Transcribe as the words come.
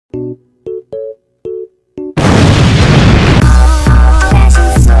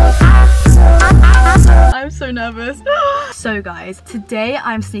nervous. So guys, today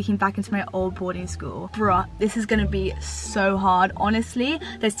I'm sneaking back into my old boarding school. Bruh, this is gonna be so hard. Honestly,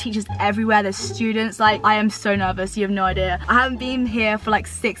 there's teachers everywhere, there's students. Like, I am so nervous, you have no idea. I haven't been here for like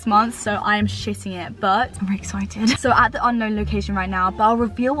 6 months, so I am shitting it, but I'm very excited. So at the unknown location right now, but I'll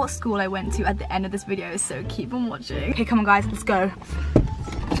reveal what school I went to at the end of this video, so keep on watching. Okay, come on guys, let's go.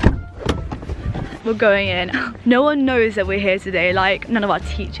 We're going in. No one knows that we're here today, like none of our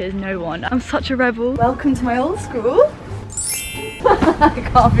teachers, no one. I'm such a rebel. Welcome to my old school. I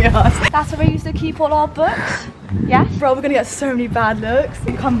can't be arsed. That's where we used to keep all our books. Yes? Bro, we're gonna get so many bad looks.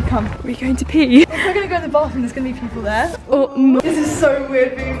 Come. We're going to pee. If we're gonna go to the bathroom, there's gonna be people there. Oh, this is so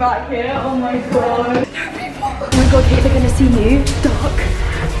weird being back here. Oh my god. No people. Oh my god, Kate, they're gonna see you. Dark.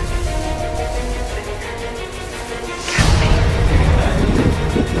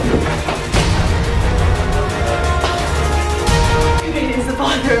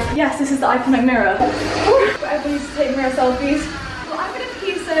 Yes, this is the iconic mirror. Where everyone used to take mirror selfies. Well, I'm gonna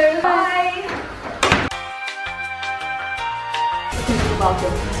pee, so bye. Let's go to the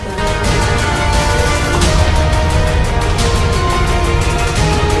bathroom.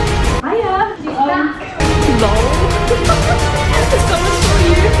 Hiya. Lol. Someone saw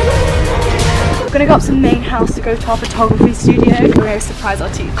you. We're gonna go up to the main house to go to our photography studio. We're gonna surprise our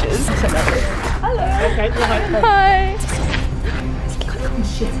teachers. I'm so nervous. Hello. Okay, hi.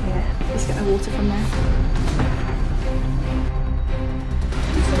 Shit here. Let's get my water from there.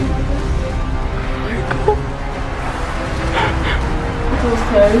 The door's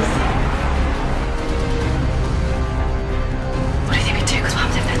closed. What do you think we do? Because what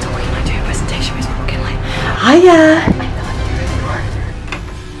happens if they're talking and I do a presentation? We're walking like, hiya!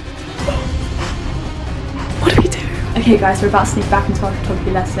 What do we do? Okay guys, we're about to sneak back into our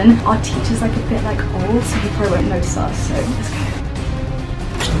photography lesson. Our teacher's like a bit like old, so he probably won't notice us, so let's go.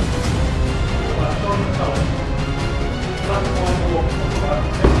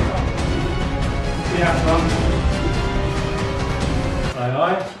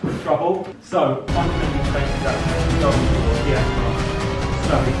 Aye, trouble. So, fundamental statements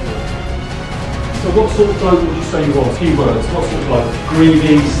So what sort of bloke would you say you was? Keywords, what sort of bloke?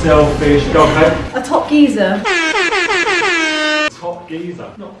 Greedy, selfish, go ahead. A top geezer. Top geezer?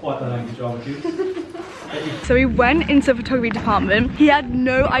 Not quite the language I would use. So we went into the photography department. He had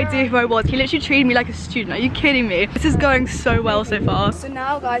no idea who I was. He literally treated me like a student. Are you kidding me? This is going so well so far. So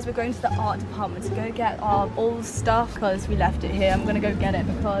now guys, we're going to the art department to go get our old stuff because we left it here. I'm gonna go get it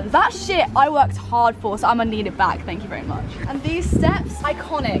because that shit I worked hard for, so I'm gonna need it back. Thank you very much. And these steps,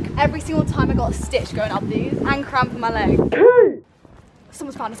 iconic. Every single time I got a stitch going up these and cramp in my leg.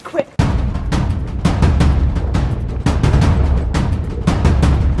 Someone's found us, quick.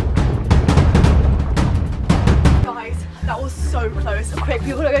 That was so close. Quick,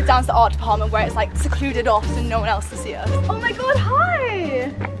 we've got to go down to the art department where it's like secluded off so no one else can see us. Oh my god, hi!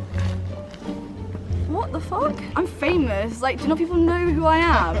 What the fuck? I'm famous. Like, do not people know who I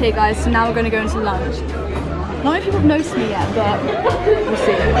am? Okay guys, so now we're going to go into lunch. Not many people have noticed me yet, but we'll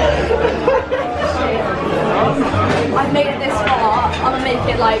see. I've made it this far. I'm gonna make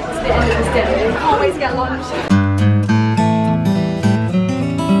it like to the end of this day. Can't wait to get lunch.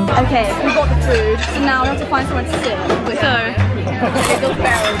 Okay, we got the food, so now we have to find somewhere to sit.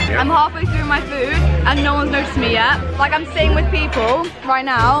 I'm halfway through my food and no one's noticed me yet. Like, I'm sitting with people right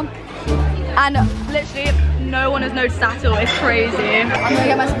now and literally no one has noticed at all. It's crazy. I'm gonna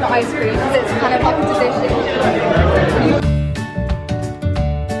get myself the ice cream because it's kind of like a tradition.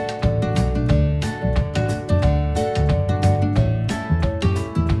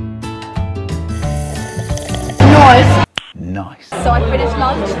 Nice. So I finished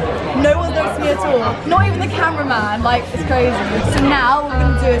lunch, no one noticed me at all, not even the cameraman, like it's crazy. So now what we're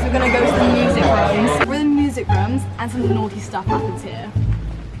going to do is we're going to go to the music rooms. We're in the music rooms and some naughty stuff happens here.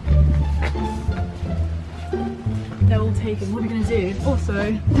 They're all taken, what are we going to do?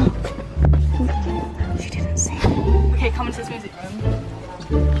 Also, she didn't see. Okay, come into this music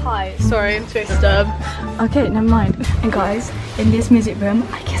room. Hi, sorry, I'm too disturbed. Okay, never mind. And guys, in this music room,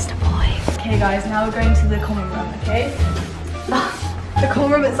 I kissed a boy. Okay guys, now we're going to the common room, okay? The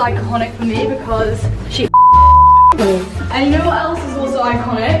common room is iconic for me because she and you know what else is also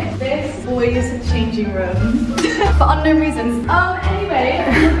iconic? This boys' changing room. For unknown reasons. Anyway,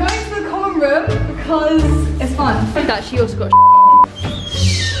 we're going to the common room because it's fun. That she also got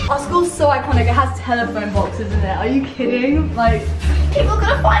Our school's so iconic, it has telephone boxes in it. Are you kidding? Like, people are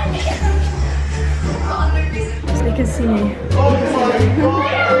gonna find me. For unknown reasons. They can see me.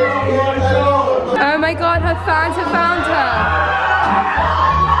 Oh my god, her fans have found her!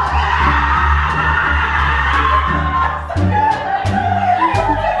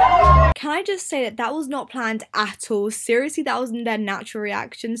 Can I I just say that that was not planned at all? Seriously, that was their natural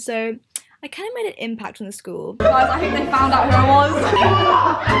reaction. So I kind of made an impact on the school. Guys, I think they found out who I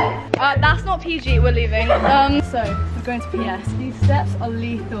was. That's not PG, we're leaving. So we're going to PS. These steps are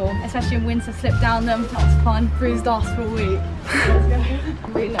lethal, especially in winter, slip down them. That's fun. Bruised ass for a week. Let's go.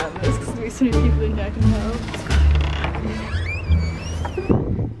 I'm really nervous because there's so many people in here I can know.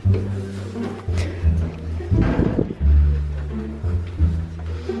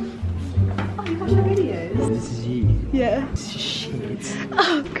 Oh, you watch my videos? This is you. Yeah. Shit.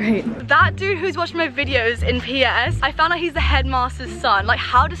 Oh, great. That dude who's watching my videos in PS, I found out he's the headmaster's son. Like,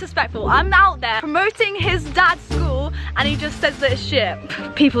 how disrespectful. I'm out there promoting his dad's school and he just says that it's shit.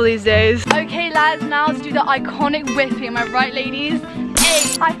 People these days. Okay, lads, now to do the iconic whipping. Am I right, ladies? Hey,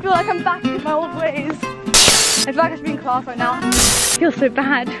 I feel like I'm back in my old ways. I feel like I should be in class right now. I feel so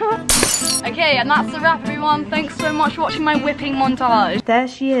bad. Okay, and that's the wrap, everyone. Thanks so much for watching my whipping montage. There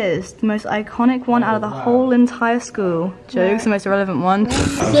she is, the most iconic one out of the whole entire school. Joke's the most irrelevant one.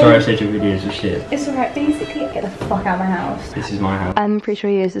 I'm sorry I said your videos were shit. It's alright, basically, get the fuck out of my house. This is my house. I'm pretty sure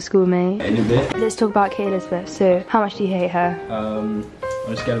he is the schoolmate. In a bit. Let's talk about Elisabeth. So, how much do you hate her? On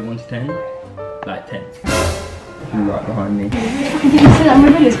a scale of 1 to 10, like 10. You're right behind me. You can see that on my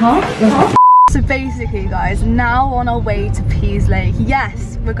videos, huh? So basically, guys, now on our way to Pease Lake.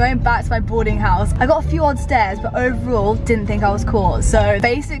 Yes, we're going back to my boarding house. I got a few odd stares, but overall, didn't think I was caught. So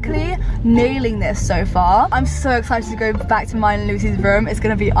basically, nailing this so far. I'm so excited to go back to mine and Lucy's room. It's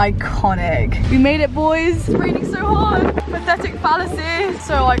gonna be iconic. We made it, boys. It's raining so hard. Pathetic fallacy.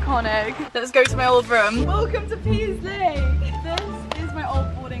 So iconic. Let's go to my old room. Welcome to Pease Lake. This is my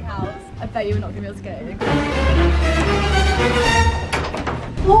old boarding house. I bet you're not gonna be able to get it.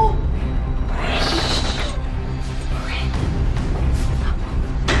 Oh!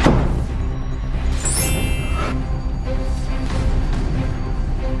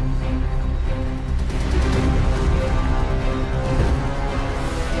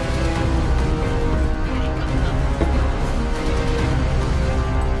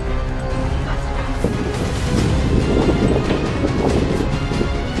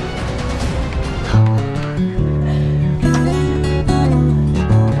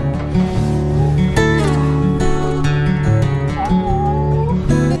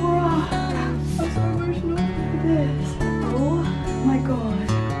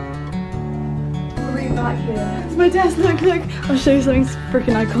 My desk, look, I'll show you something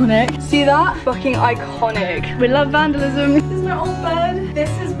freaking iconic. See that? Fucking iconic. We love vandalism. This is my old bed. This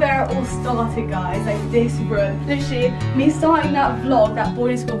is where it all started, guys. Like this room. Literally, me starting that vlog, that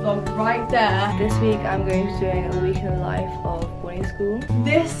boarding school vlog right there. This week, I'm going to be doing a week in the life of boarding school.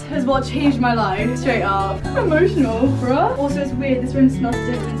 This is what changed my life, straight up. I'm emotional, bruh. Also, it's weird. This room smells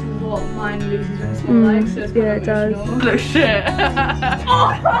different to what mine and Lucy's room smell like, so it's yeah, it does. Look, shit.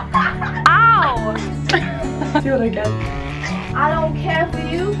 Ow! Do it again. I don't care for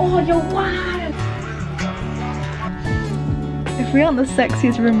you. Oh, you're wild. If we aren't the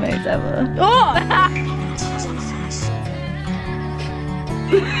sexiest roommates ever. Oh!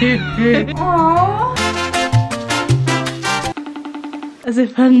 Aww. As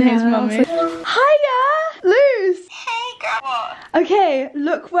if her name's mummy. Hiya! Luce! Hey girl. What? Okay,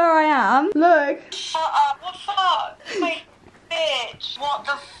 look where I am. Look. Shut up. What the fuck? Wait, bitch. What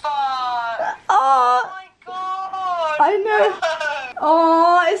the fuck? Oh, Oh my god. I know.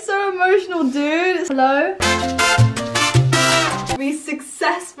 Oh, it's so emotional, dude. Hello? We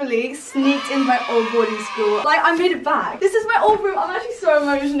successfully sneaked into my old boarding school. Like, I made it back. This is my old room. I'm actually so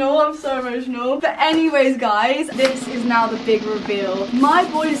emotional. I'm so emotional. But anyways, guys, this is now the big reveal. My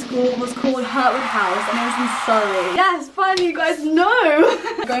boarding school was called Hurtwood House and it was in Surrey. Yes, finally you guys know.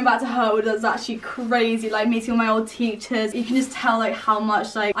 Going back to Hurtwood was actually crazy. Like, meeting all my old teachers. You can just tell, like, how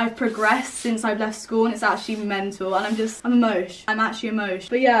much, like, I've progressed since I've left school and it's actually mental. And I'm emotional. I'm actually emotional.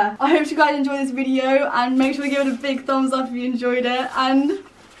 But yeah, I hope you guys enjoyed this video and make sure to give it a big thumbs up if you enjoyed it. And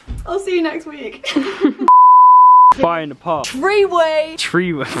I'll see you next week. Fire in the park. Treeway.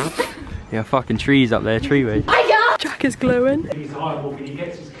 Treeway. Yeah, fucking trees up there, treeway. Hiya! Jack is glowing. He's eyeballing, he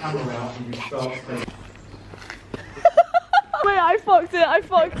gets his camera out and he starts to... Wait, I fucked it,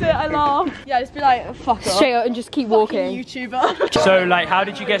 I laughed. Yeah, just be like, fuck off. Straight up and just keep walking. YouTuber. So, like, how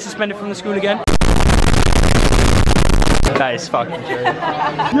did you get suspended from the school again? That is fucking true.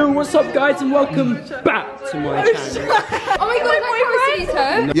 Yo, what's up, guys, and welcome back to my channel. Oh my god,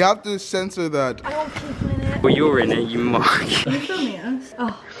 my You have to censor that. I want people in it. Well, you're in it, you mark. Are you filming us?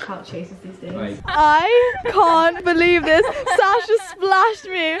 Oh. clout chasers these days. Right. I can't believe this. Sash just splashed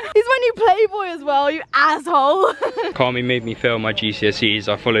me. He's my new Playboy as well, you asshole. Carmi made me fail my GCSEs.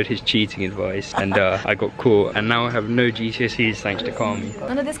 I followed his cheating advice and I got caught. And now I have no GCSEs thanks to Carmi.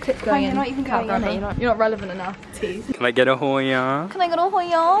 None of this clip's going in. You're not even going in. You're not relevant enough. Tease. Can I get a Hoya? Can I get a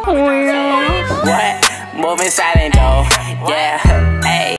Hoya? What? Moving silent though. Yeah.